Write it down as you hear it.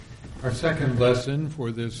Our second lesson for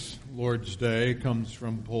this Lord's Day comes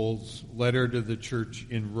from Paul's letter to the church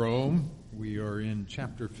in Rome. We are in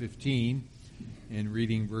chapter 15 and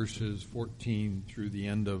reading verses 14 through the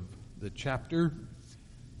end of the chapter.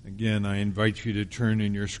 Again, I invite you to turn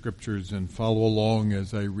in your scriptures and follow along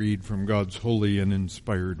as I read from God's holy and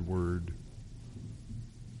inspired word.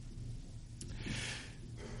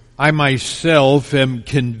 I myself am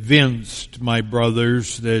convinced, my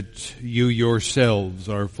brothers, that you yourselves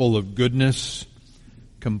are full of goodness,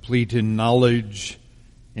 complete in knowledge,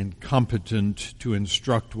 and competent to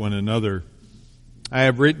instruct one another. I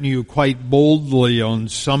have written you quite boldly on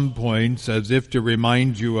some points, as if to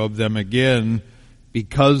remind you of them again,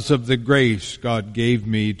 because of the grace God gave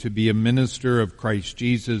me to be a minister of Christ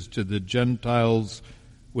Jesus to the Gentiles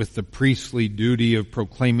with the priestly duty of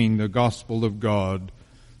proclaiming the gospel of God,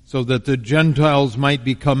 so that the Gentiles might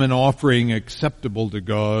become an offering acceptable to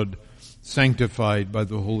God, sanctified by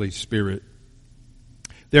the Holy Spirit.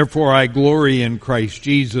 Therefore I glory in Christ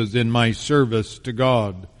Jesus in my service to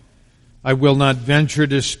God. I will not venture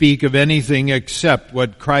to speak of anything except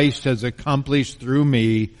what Christ has accomplished through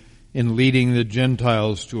me in leading the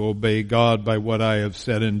Gentiles to obey God by what I have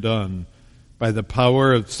said and done, by the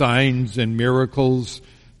power of signs and miracles,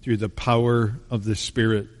 through the power of the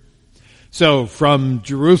Spirit. So from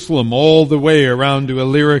Jerusalem all the way around to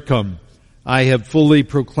Illyricum, I have fully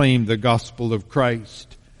proclaimed the gospel of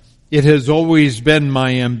Christ. It has always been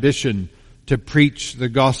my ambition to preach the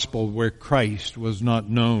gospel where Christ was not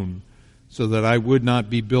known, so that I would not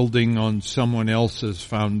be building on someone else's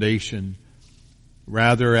foundation.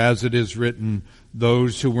 Rather, as it is written,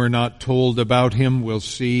 those who were not told about him will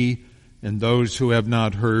see, and those who have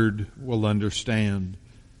not heard will understand.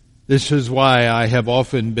 This is why I have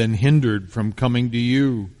often been hindered from coming to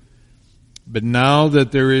you. But now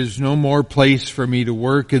that there is no more place for me to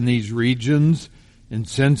work in these regions, and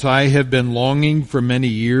since I have been longing for many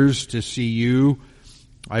years to see you,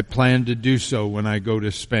 I plan to do so when I go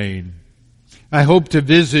to Spain. I hope to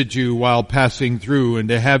visit you while passing through and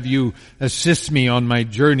to have you assist me on my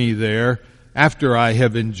journey there after I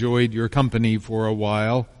have enjoyed your company for a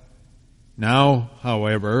while. Now,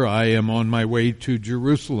 however, I am on my way to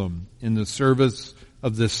Jerusalem in the service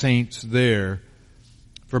of the saints there.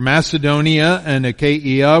 For Macedonia and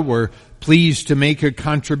Achaia were pleased to make a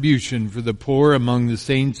contribution for the poor among the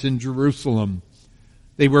saints in Jerusalem.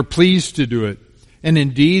 They were pleased to do it, and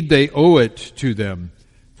indeed they owe it to them.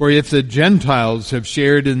 For if the Gentiles have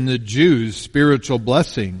shared in the Jews' spiritual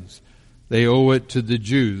blessings, they owe it to the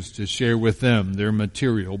Jews to share with them their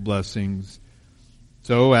material blessings.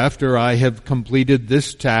 So after I have completed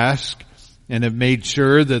this task and have made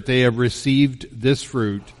sure that they have received this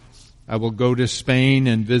fruit, I will go to Spain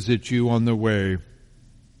and visit you on the way.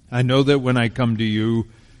 I know that when I come to you,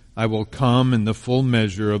 I will come in the full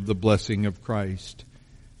measure of the blessing of Christ.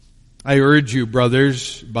 I urge you,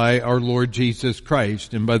 brothers, by our Lord Jesus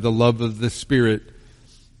Christ and by the love of the Spirit,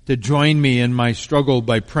 to join me in my struggle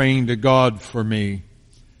by praying to God for me.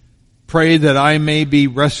 Pray that I may be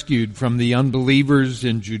rescued from the unbelievers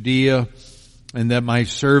in Judea, and that my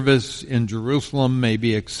service in Jerusalem may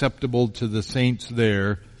be acceptable to the saints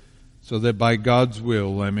there, so that by God's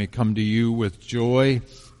will I may come to you with joy,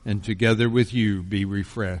 and together with you be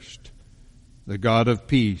refreshed. The God of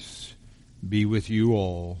peace be with you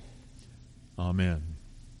all. Amen.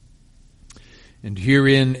 And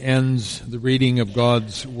herein ends the reading of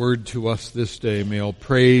God's word to us this day. May all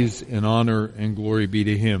praise and honor and glory be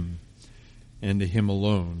to him, and to him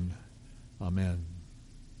alone. Amen.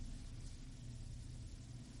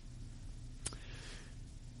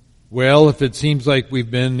 Well, if it seems like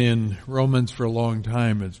we've been in Romans for a long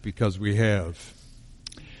time, it's because we have.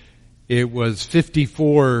 It was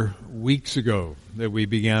 54 weeks ago that we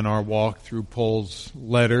began our walk through Paul's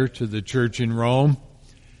letter to the church in Rome.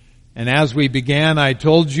 And as we began, I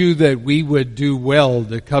told you that we would do well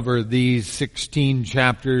to cover these 16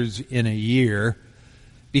 chapters in a year,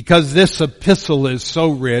 because this epistle is so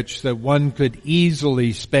rich that one could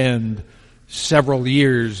easily spend several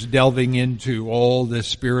years delving into all the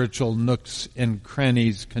spiritual nooks and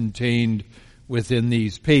crannies contained within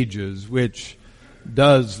these pages, which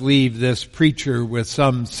does leave this preacher with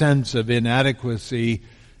some sense of inadequacy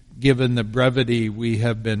given the brevity we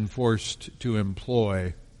have been forced to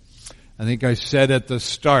employ. I think I said at the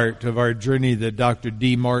start of our journey that Dr.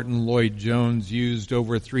 D. Martin Lloyd-Jones used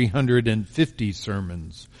over 350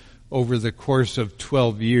 sermons over the course of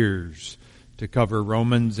 12 years to cover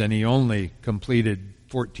Romans, and he only completed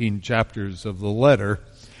 14 chapters of the letter,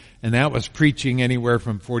 and that was preaching anywhere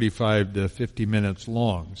from 45 to 50 minutes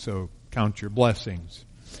long, so count your blessings.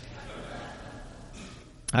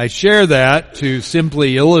 I share that to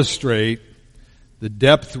simply illustrate the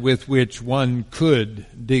depth with which one could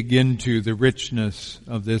dig into the richness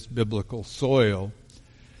of this biblical soil.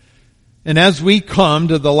 And as we come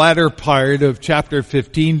to the latter part of chapter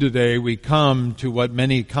 15 today, we come to what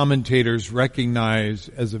many commentators recognize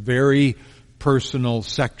as a very personal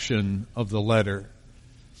section of the letter.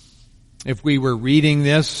 If we were reading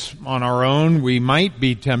this on our own, we might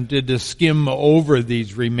be tempted to skim over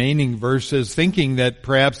these remaining verses, thinking that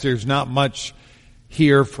perhaps there's not much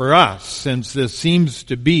here for us, since this seems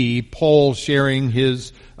to be Paul sharing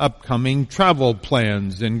his upcoming travel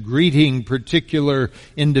plans and greeting particular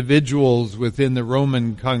individuals within the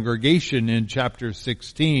Roman congregation in chapter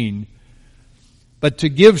 16. But to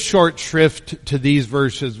give short shrift to these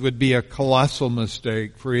verses would be a colossal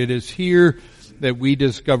mistake, for it is here that we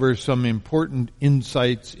discover some important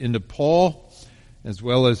insights into Paul, as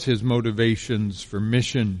well as his motivations for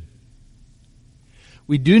mission.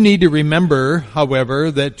 We do need to remember, however,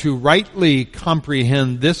 that to rightly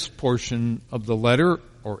comprehend this portion of the letter,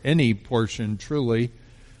 or any portion truly,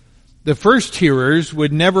 the first hearers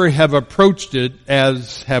would never have approached it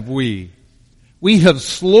as have we. We have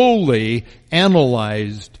slowly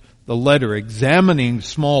analyzed the letter, examining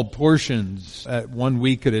small portions at 1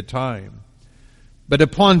 week at a time. But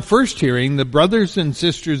upon first hearing, the brothers and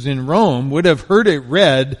sisters in Rome would have heard it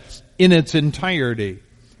read in its entirety.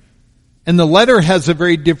 And the letter has a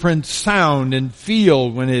very different sound and feel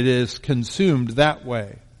when it is consumed that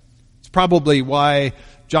way. It's probably why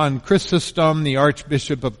John Chrysostom, the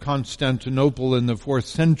Archbishop of Constantinople in the 4th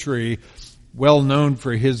century, well known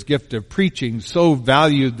for his gift of preaching, so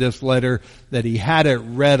valued this letter that he had it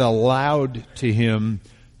read aloud to him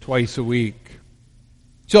twice a week.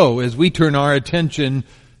 So, as we turn our attention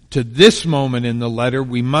to this moment in the letter,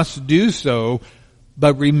 we must do so,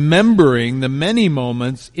 but remembering the many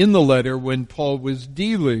moments in the letter when Paul was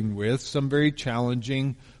dealing with some very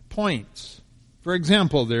challenging points. For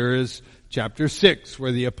example, there is chapter 6,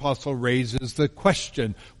 where the apostle raises the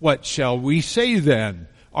question, what shall we say then?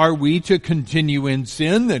 Are we to continue in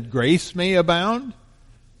sin that grace may abound?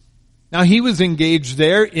 Now, he was engaged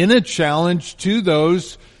there in a challenge to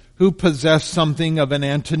those who possess something of an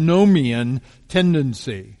antinomian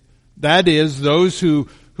tendency. That is, those who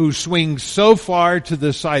swing so far to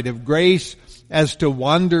the side of grace as to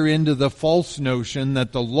wander into the false notion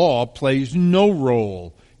that the law plays no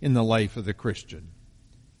role in the life of the Christian.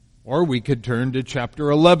 Or we could turn to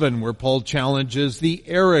chapter 11, where Paul challenges the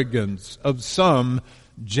arrogance of some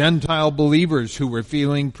Gentile believers who were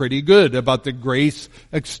feeling pretty good about the grace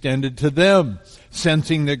extended to them,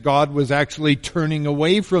 sensing that God was actually turning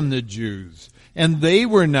away from the Jews, and they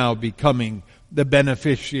were now becoming the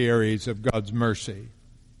beneficiaries of God's mercy.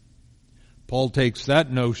 Paul takes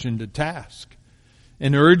that notion to task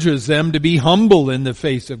and urges them to be humble in the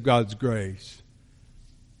face of God's grace.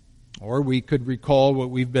 Or we could recall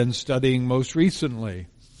what we've been studying most recently,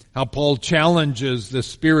 how Paul challenges the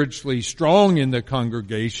spiritually strong in the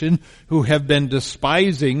congregation who have been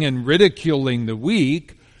despising and ridiculing the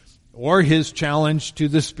weak, or his challenge to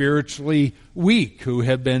the spiritually weak who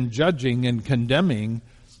have been judging and condemning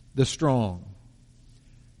the strong.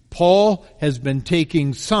 Paul has been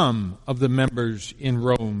taking some of the members in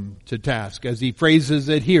Rome to task. As he phrases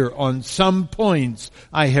it here, on some points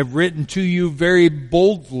I have written to you very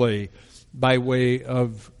boldly by way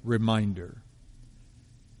of reminder.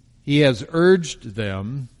 He has urged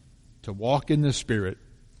them to walk in the Spirit,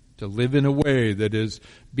 to live in a way that is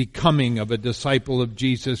becoming of a disciple of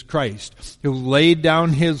Jesus Christ, who laid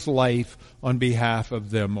down his life on behalf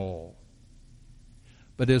of them all.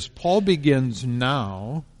 But as Paul begins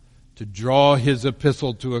now to draw his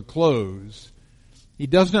epistle to a close, he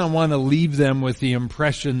does not want to leave them with the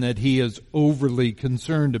impression that he is overly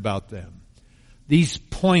concerned about them. These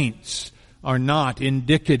points are not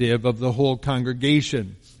indicative of the whole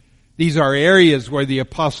congregation. These are areas where the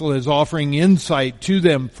apostle is offering insight to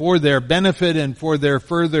them for their benefit and for their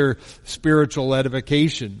further spiritual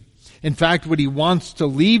edification. In fact, what he wants to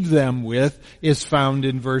leave them with is found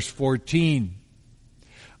in verse 14.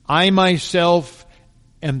 I myself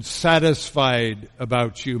am satisfied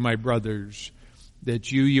about you, my brothers,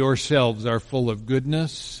 that you yourselves are full of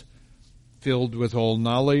goodness, filled with all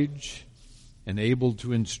knowledge, and able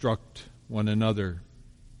to instruct one another.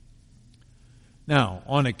 Now,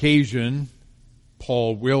 on occasion,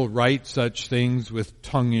 Paul will write such things with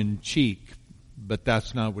tongue in cheek, but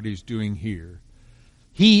that's not what he's doing here.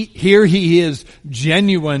 Here he is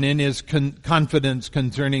genuine in his confidence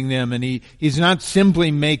concerning them, and he's not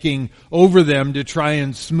simply making over them to try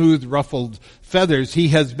and smooth ruffled feathers. He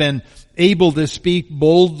has been able to speak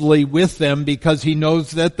boldly with them because he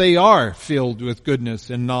knows that they are filled with goodness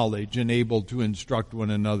and knowledge and able to instruct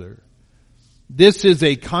one another. This is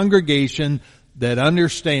a congregation that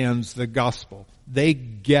understands the gospel. They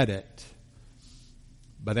get it.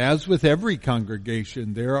 But as with every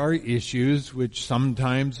congregation, there are issues which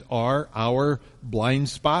sometimes are our blind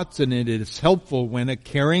spots, and it is helpful when a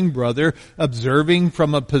caring brother, observing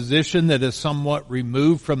from a position that is somewhat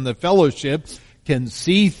removed from the fellowship, can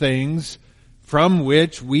see things from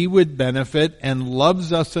which we would benefit and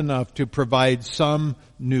loves us enough to provide some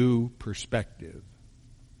new perspective.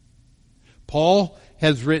 Paul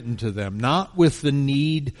has written to them, not with the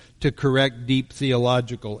need to correct deep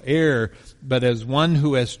theological error, but as one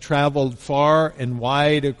who has traveled far and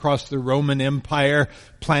wide across the Roman Empire,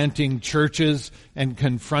 planting churches and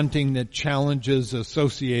confronting the challenges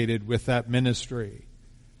associated with that ministry.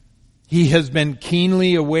 He has been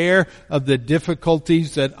keenly aware of the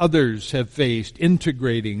difficulties that others have faced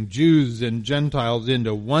integrating Jews and Gentiles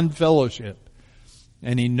into one fellowship,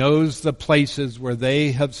 and he knows the places where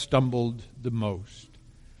they have stumbled the most.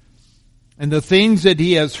 And the things that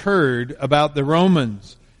he has heard about the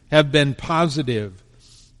Romans have been positive,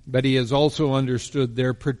 but he has also understood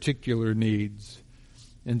their particular needs.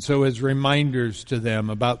 And so his reminders to them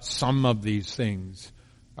about some of these things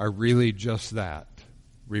are really just that,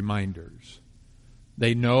 reminders.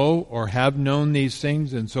 They know or have known these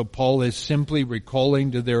things, and so Paul is simply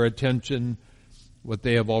recalling to their attention what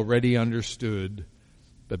they have already understood,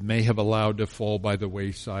 but may have allowed to fall by the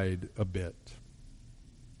wayside a bit.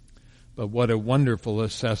 But what a wonderful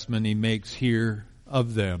assessment he makes here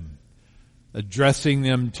of them, addressing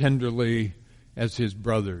them tenderly as his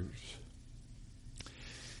brothers.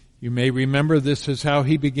 You may remember this is how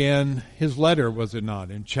he began his letter, was it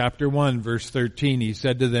not? In chapter 1, verse 13, he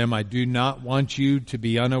said to them, I do not want you to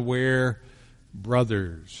be unaware,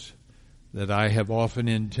 brothers, that I have often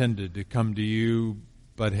intended to come to you,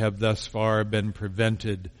 but have thus far been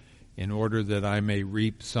prevented, in order that I may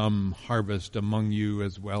reap some harvest among you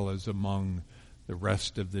as well as among the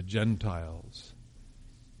rest of the Gentiles.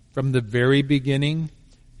 From the very beginning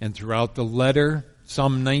and throughout the letter,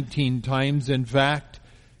 some 19 times in fact,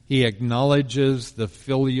 he acknowledges the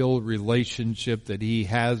filial relationship that he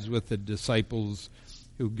has with the disciples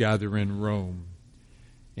who gather in Rome.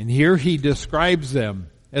 And here he describes them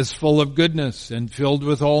as full of goodness and filled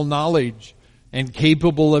with all knowledge and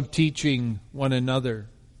capable of teaching one another.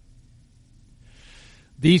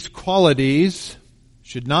 These qualities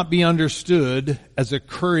should not be understood as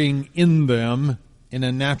occurring in them in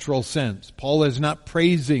a natural sense. Paul is not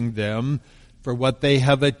praising them for what they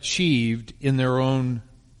have achieved in their own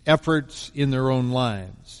efforts in their own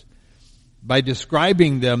lives. By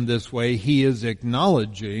describing them this way, he is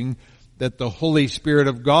acknowledging that the Holy Spirit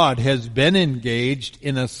of God has been engaged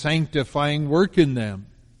in a sanctifying work in them.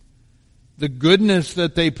 The goodness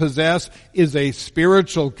that they possess is a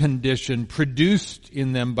spiritual condition produced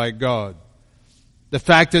in them by God. The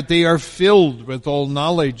fact that they are filled with all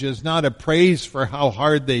knowledge is not a praise for how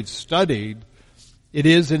hard they've studied. It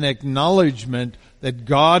is an acknowledgement that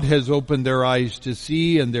God has opened their eyes to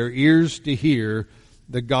see and their ears to hear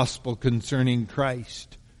the gospel concerning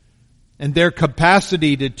Christ. And their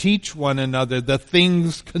capacity to teach one another the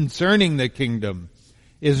things concerning the kingdom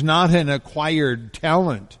is not an acquired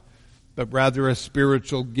talent, but rather a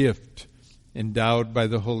spiritual gift endowed by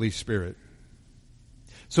the Holy Spirit.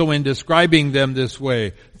 So in describing them this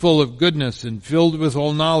way, full of goodness and filled with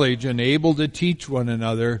all knowledge and able to teach one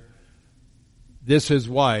another, this is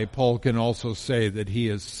why Paul can also say that he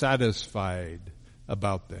is satisfied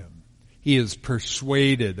about them. He is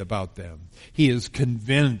persuaded about them. He is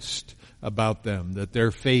convinced about them that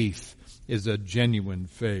their faith is a genuine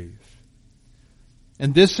faith.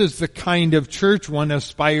 And this is the kind of church one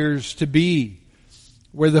aspires to be,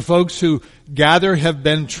 where the folks who gather have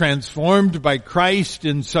been transformed by Christ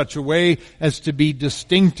in such a way as to be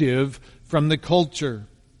distinctive from the culture.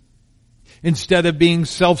 Instead of being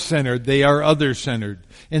self-centered, they are other-centered.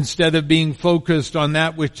 Instead of being focused on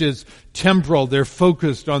that which is temporal, they're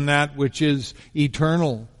focused on that which is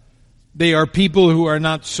eternal. They are people who are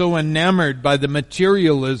not so enamored by the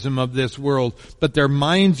materialism of this world, but their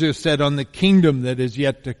minds are set on the kingdom that is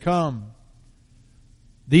yet to come.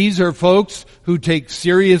 These are folks who take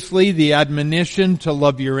seriously the admonition to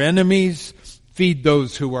love your enemies, feed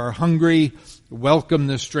those who are hungry, welcome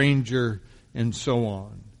the stranger, and so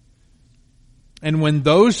on. And when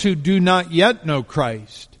those who do not yet know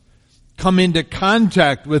Christ come into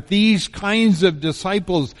contact with these kinds of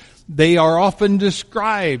disciples, they are often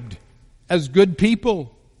described as good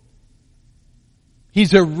people.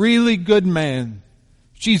 He's a really good man.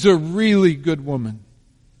 She's a really good woman.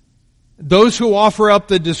 Those who offer up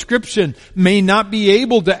the description may not be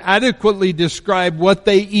able to adequately describe what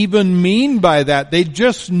they even mean by that. They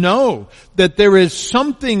just know that there is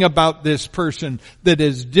something about this person that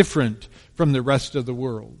is different from the rest of the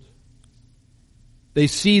world. They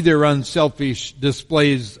see their unselfish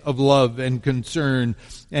displays of love and concern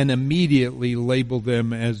and immediately label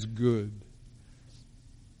them as good.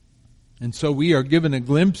 And so we are given a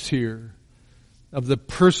glimpse here of the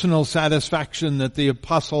personal satisfaction that the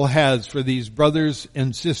apostle has for these brothers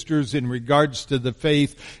and sisters in regards to the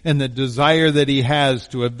faith, and the desire that he has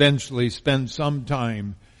to eventually spend some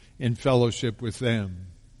time in fellowship with them.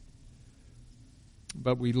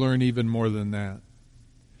 But we learn even more than that.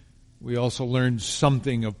 We also learn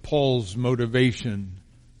something of Paul's motivation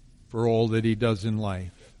for all that he does in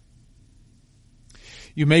life.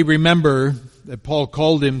 You may remember that Paul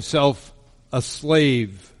called himself a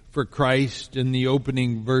slave for Christ in the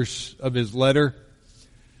opening verse of his letter.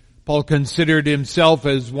 Paul considered himself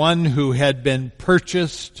as one who had been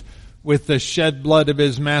purchased with the shed blood of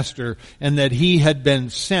his master, and that he had been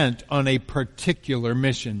sent on a particular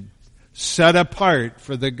mission, set apart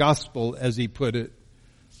for the gospel, as he put it.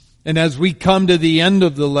 And as we come to the end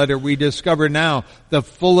of the letter, we discover now the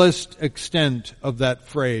fullest extent of that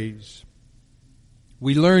phrase.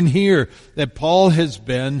 We learn here that Paul has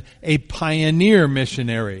been a pioneer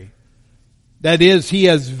missionary. That is, he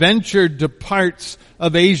has ventured to parts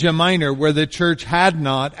of Asia Minor where the church had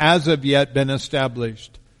not, as of yet, been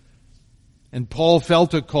established. And Paul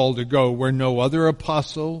felt a call to go where no other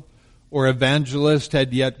apostle or evangelist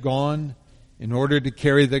had yet gone in order to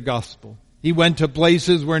carry the gospel. He went to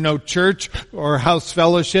places where no church or house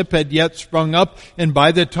fellowship had yet sprung up, and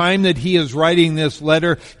by the time that he is writing this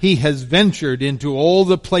letter, he has ventured into all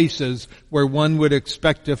the places where one would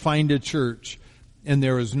expect to find a church, and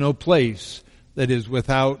there is no place that is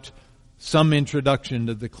without some introduction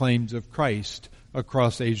to the claims of Christ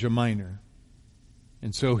across Asia Minor.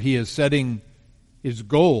 And so he is setting his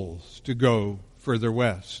goals to go further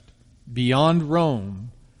west, beyond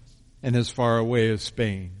Rome and as far away as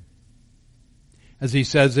Spain. As he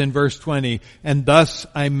says in verse 20, and thus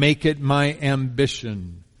I make it my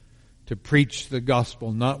ambition to preach the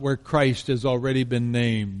gospel, not where Christ has already been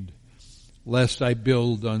named, lest I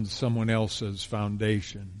build on someone else's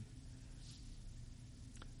foundation.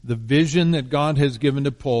 The vision that God has given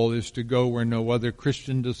to Paul is to go where no other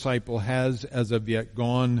Christian disciple has as of yet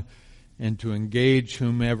gone, and to engage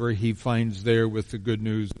whomever he finds there with the good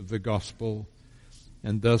news of the gospel,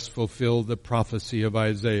 and thus fulfill the prophecy of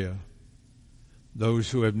Isaiah.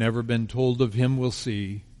 Those who have never been told of him will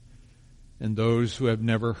see, and those who have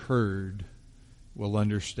never heard will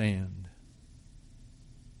understand.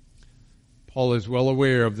 Paul is well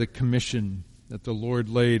aware of the commission that the Lord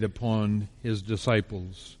laid upon his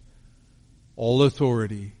disciples. All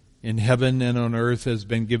authority in heaven and on earth has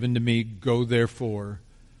been given to me. Go therefore,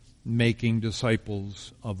 making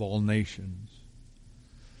disciples of all nations.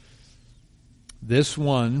 This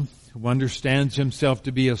one who understands himself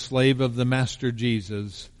to be a slave of the Master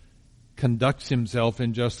Jesus conducts himself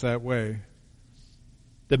in just that way.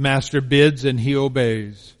 The Master bids and he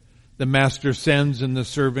obeys. The Master sends and the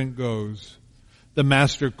servant goes. The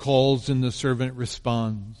Master calls and the servant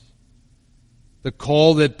responds. The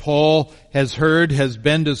call that Paul has heard has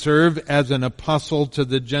been to serve as an apostle to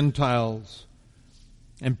the Gentiles.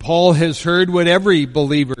 And Paul has heard what every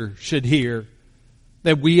believer should hear,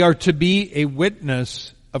 that we are to be a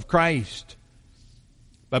witness of Christ.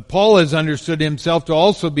 But Paul has understood himself to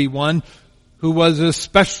also be one who was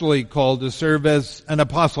especially called to serve as an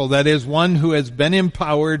apostle. That is, one who has been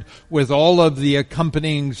empowered with all of the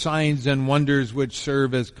accompanying signs and wonders which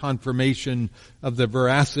serve as confirmation of the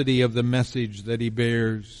veracity of the message that he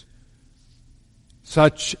bears.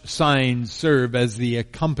 Such signs serve as the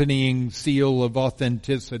accompanying seal of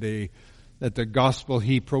authenticity that the gospel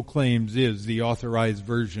he proclaims is the authorized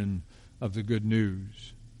version of the good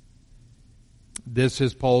news. This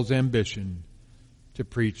is Paul's ambition, to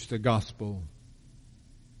preach the gospel.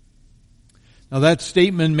 Now that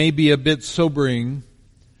statement may be a bit sobering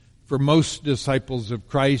for most disciples of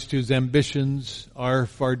Christ whose ambitions are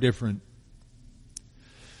far different.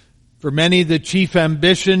 For many, the chief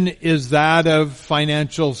ambition is that of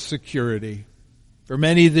financial security. For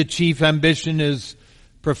many, the chief ambition is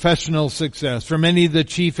professional success. For many, the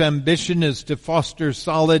chief ambition is to foster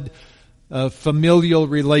solid familial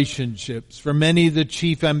relationships. For many, the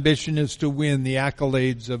chief ambition is to win the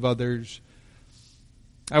accolades of others.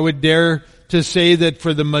 I would dare to say that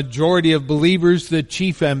for the majority of believers, the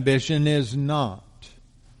chief ambition is not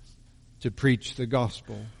to preach the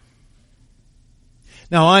gospel.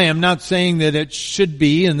 Now, I am not saying that it should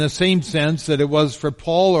be in the same sense that it was for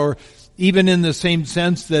Paul, or even in the same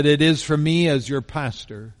sense that it is for me as your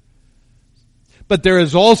pastor. But there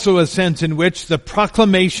is also a sense in which the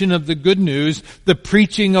proclamation of the good news, the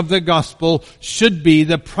preaching of the gospel, should be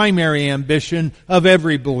the primary ambition of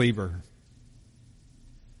every believer.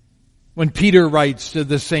 When Peter writes to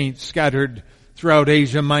the saints scattered throughout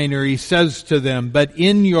Asia Minor, he says to them, "But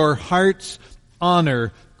in your hearts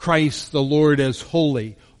honor Christ the Lord as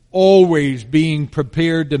holy, always being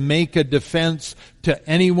prepared to make a defense to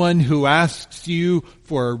anyone who asks you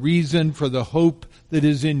for a reason for the hope that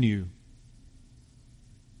is in you."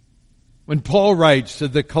 When Paul writes to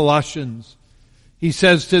the Colossians, he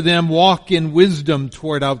says to them, "Walk in wisdom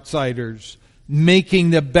toward outsiders, making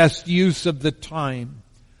the best use of the time.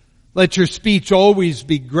 Let your speech always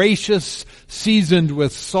be gracious, seasoned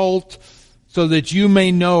with salt, so that you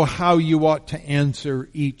may know how you ought to answer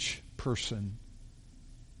each person."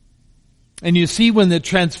 And you see, when the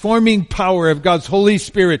transforming power of God's Holy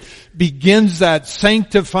Spirit begins that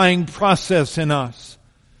sanctifying process in us,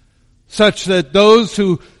 such that those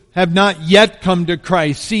who have not yet come to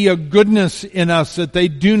Christ see a goodness in us that they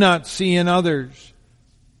do not see in others,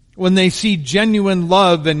 when they see genuine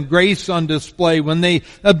love and grace on display, when they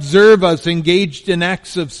observe us engaged in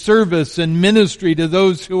acts of service and ministry to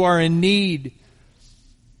those who are in need,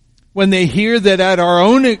 when they hear that at our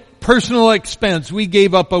own personal expense we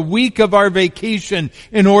gave up a week of our vacation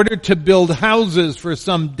in order to build houses for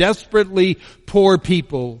some desperately poor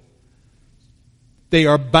people, they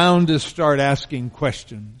are bound to start asking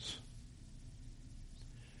questions.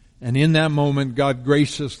 And in that moment, God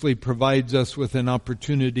graciously provides us with an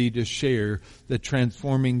opportunity to share the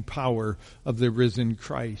transforming power of the risen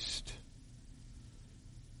Christ.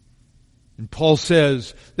 And Paul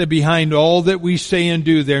says that behind all that we say and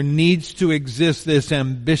do, there needs to exist this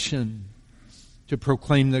ambition to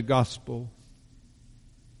proclaim the gospel.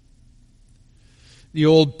 The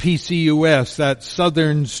old PCUS, that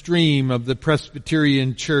southern stream of the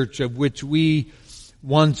Presbyterian Church of which we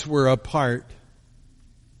once were a part,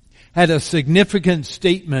 had a significant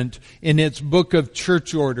statement in its book of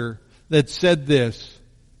church order that said this: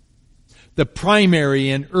 "The primary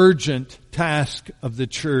and urgent task of the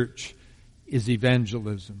church is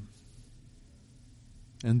evangelism."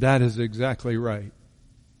 And that is exactly right.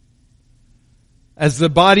 As the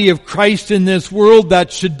body of Christ in this world,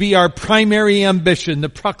 that should be our primary ambition, the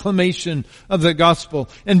proclamation of the gospel.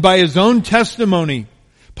 And by his own testimony,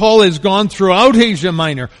 Paul has gone throughout Asia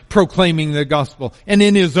Minor proclaiming the gospel. And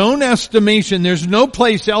in his own estimation, there's no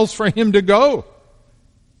place else for him to go.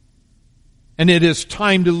 And it is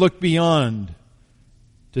time to look beyond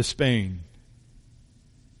to Spain.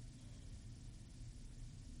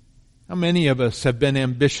 How many of us have been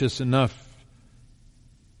ambitious enough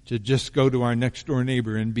to just go to our next door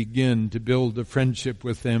neighbor and begin to build a friendship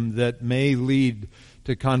with them that may lead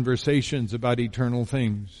to conversations about eternal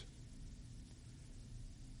things?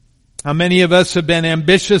 How many of us have been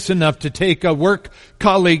ambitious enough to take a work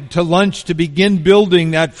colleague to lunch to begin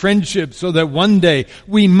building that friendship so that one day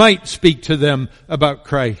we might speak to them about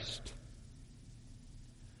Christ?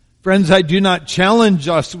 Friends, I do not challenge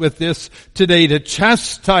us with this today to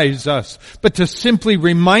chastise us, but to simply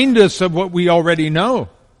remind us of what we already know.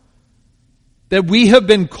 That we have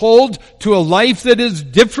been called to a life that is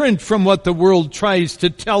different from what the world tries to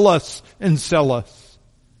tell us and sell us.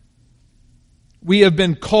 We have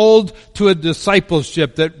been called to a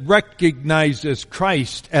discipleship that recognizes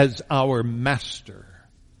Christ as our master.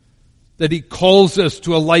 That he calls us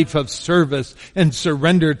to a life of service and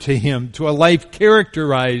surrender to him, to a life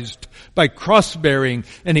characterized by cross-bearing,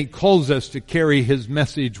 and he calls us to carry his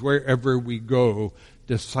message wherever we go,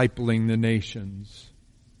 discipling the nations.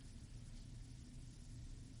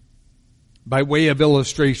 By way of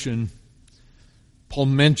illustration, Paul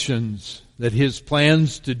mentions that his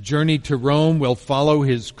plans to journey to Rome will follow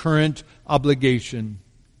his current obligation,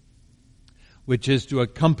 which is to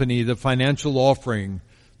accompany the financial offering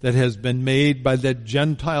that has been made by the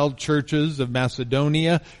Gentile churches of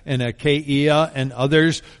Macedonia and Achaia and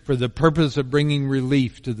others for the purpose of bringing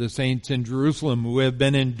relief to the saints in Jerusalem who have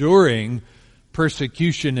been enduring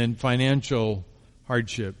persecution and financial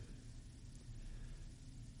hardship.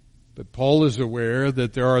 But Paul is aware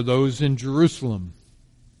that there are those in Jerusalem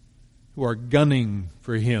who are gunning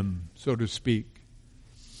for him, so to speak.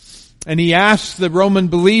 And he asks the Roman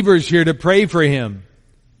believers here to pray for him,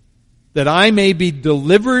 that I may be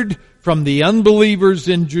delivered from the unbelievers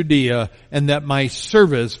in Judea, and that my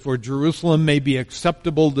service for Jerusalem may be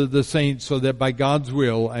acceptable to the saints, so that by God's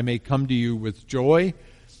will I may come to you with joy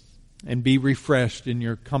and be refreshed in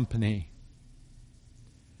your company.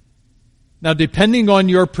 Now, depending on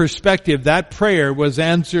your perspective, that prayer was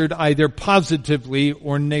answered either positively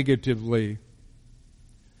or negatively.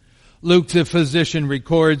 Luke the physician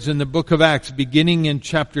records in the book of Acts, beginning in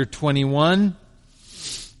chapter 21,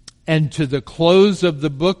 and to the close of the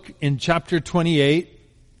book in chapter 28,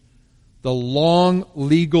 the long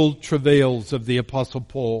legal travails of the Apostle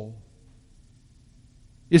Paul.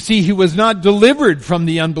 You see, he was not delivered from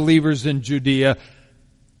the unbelievers in Judea,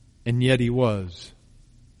 and yet he was.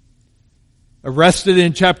 Arrested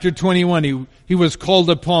in chapter 21, he was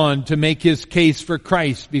called upon to make his case for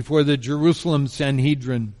Christ before the Jerusalem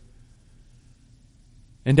Sanhedrin.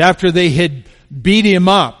 And after they had beat him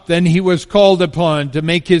up, then he was called upon to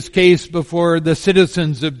make his case before the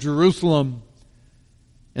citizens of Jerusalem.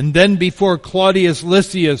 And then before Claudius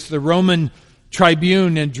Lysias, the Roman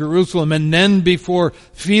tribune in Jerusalem, and then before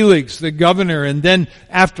Felix, the governor, and then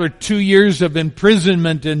after 2 years of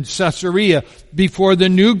imprisonment in Caesarea, before the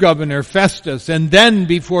new governor, Festus, and then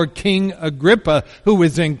before King Agrippa, who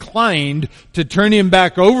was inclined to turn him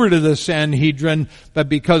back over to the Sanhedrin, but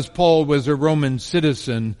because Paul was a Roman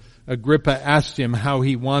citizen, Agrippa asked him how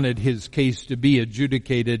he wanted his case to be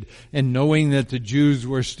adjudicated, and knowing that the Jews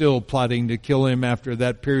were still plotting to kill him after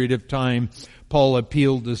that period of time, Paul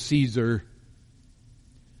appealed to Caesar.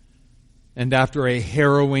 And after a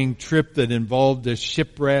harrowing trip that involved a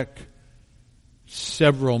shipwreck,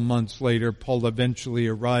 several months later, Paul eventually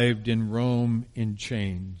arrived in Rome in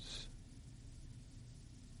chains.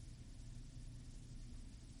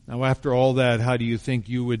 Now, after all that, how do you think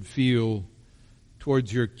you would feel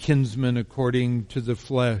towards your kinsman according to the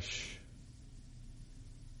flesh?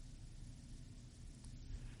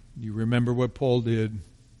 You remember what Paul did.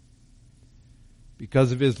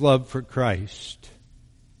 Because of his love for Christ,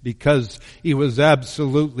 because he was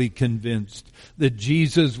absolutely convinced that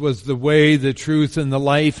Jesus was the way, the truth, and the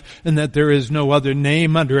life, and that there is no other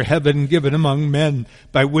name under heaven given among men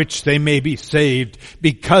by which they may be saved.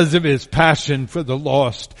 Because of his passion for the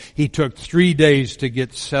lost, he took 3 days to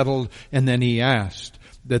get settled, and then he asked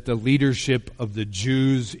that the leadership of the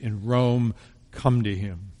Jews in Rome come to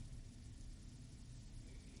him.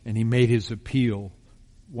 And he made his appeal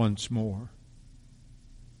once more.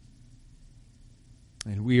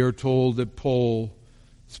 And we are told that Paul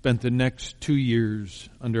spent the next 2 years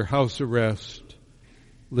under house arrest,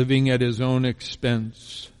 living at his own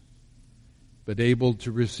expense, but able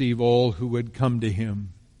to receive all who would come to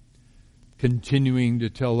him, continuing to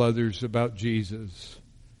tell others about Jesus,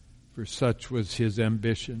 for such was his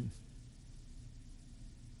ambition.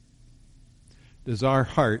 Does our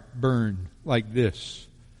heart burn like this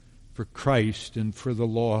for Christ and for the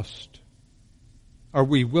lost? Are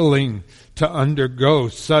we willing to undergo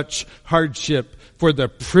such hardship for the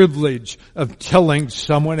privilege of telling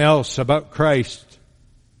someone else about Christ?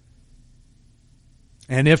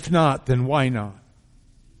 And if not, then why not?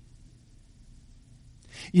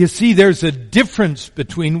 You see, there's a difference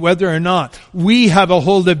between whether or not we have a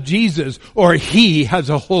hold of Jesus or He has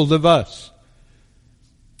a hold of us.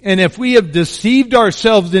 And if we have deceived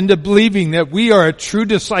ourselves into believing that we are a true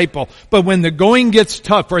disciple, but when the going gets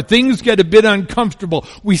tough or things get a bit uncomfortable,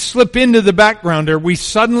 we slip into the background or we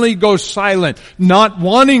suddenly go silent, not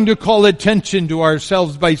wanting to call attention to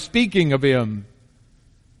ourselves by speaking of Him,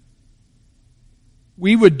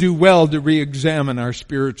 we would do well to re-examine our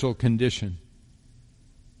spiritual condition.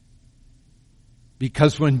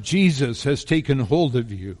 Because when Jesus has taken hold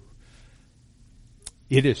of you,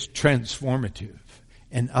 it is transformative.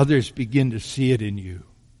 And others begin to see it in you.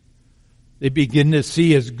 They begin to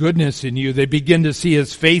see His goodness in you. They begin to see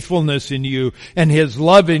His faithfulness in you, and His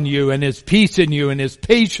love in you, and His peace in you, and His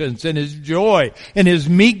patience, and His joy, and His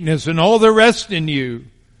meekness, and all the rest in you.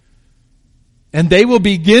 And they will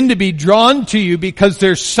begin to be drawn to you because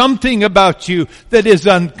there's something about you that is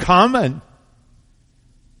uncommon.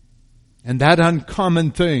 And that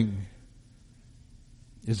uncommon thing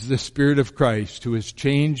is the Spirit of Christ, who has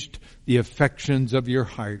changed the affections of your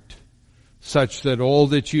heart, such that all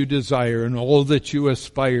that you desire and all that you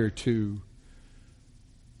aspire to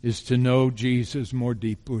is to know Jesus more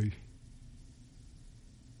deeply.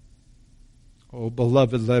 Oh,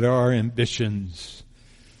 beloved, let our ambitions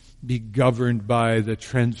be governed by the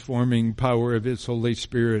transforming power of His Holy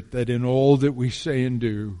Spirit, that in all that we say and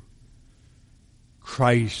do,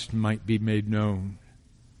 Christ might be made known,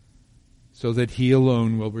 so that He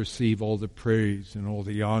alone will receive all the praise and all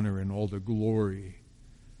the honor and all the glory,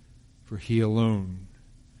 for He alone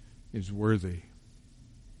is worthy.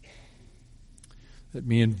 Let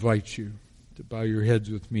me invite you to bow your heads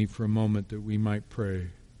with me for a moment that we might pray.